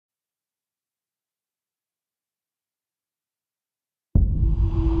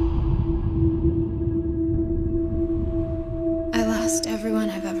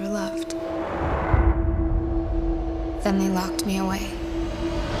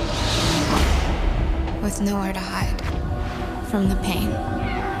with nowhere to hide from the pain.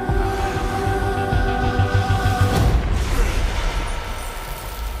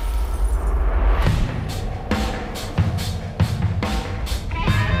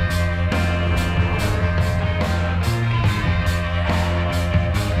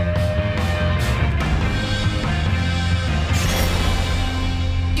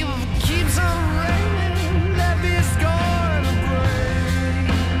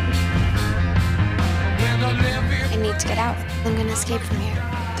 To get out. I'm gonna escape from here.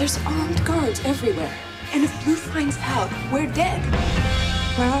 There's armed guards everywhere. And if Blue finds out, we're dead.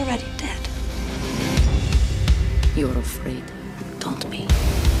 We're already dead. You're afraid, don't be.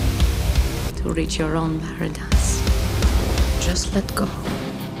 To reach your own paradise. Just let go.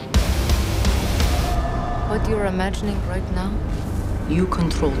 What you're imagining right now, you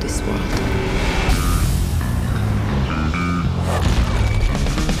control this world.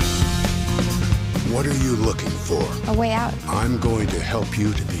 What are you looking for? A way out. I'm going to help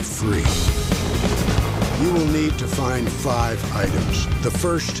you to be free. You will need to find 5 items. The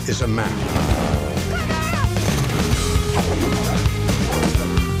first is a map.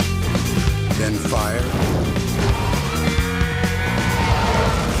 Then fire.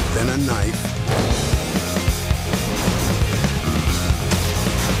 Then a knife.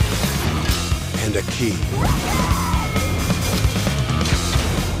 And a key.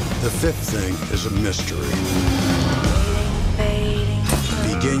 The 5th thing is a mystery.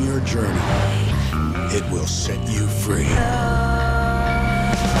 Begin your journey. It will set you free.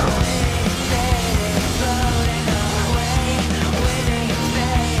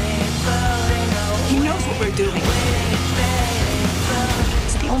 He knows what we're doing.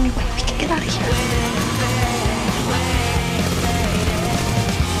 It's the only way we can get out of here.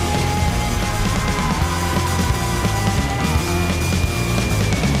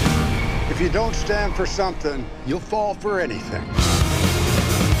 If you don't stand for something, you'll fall for anything.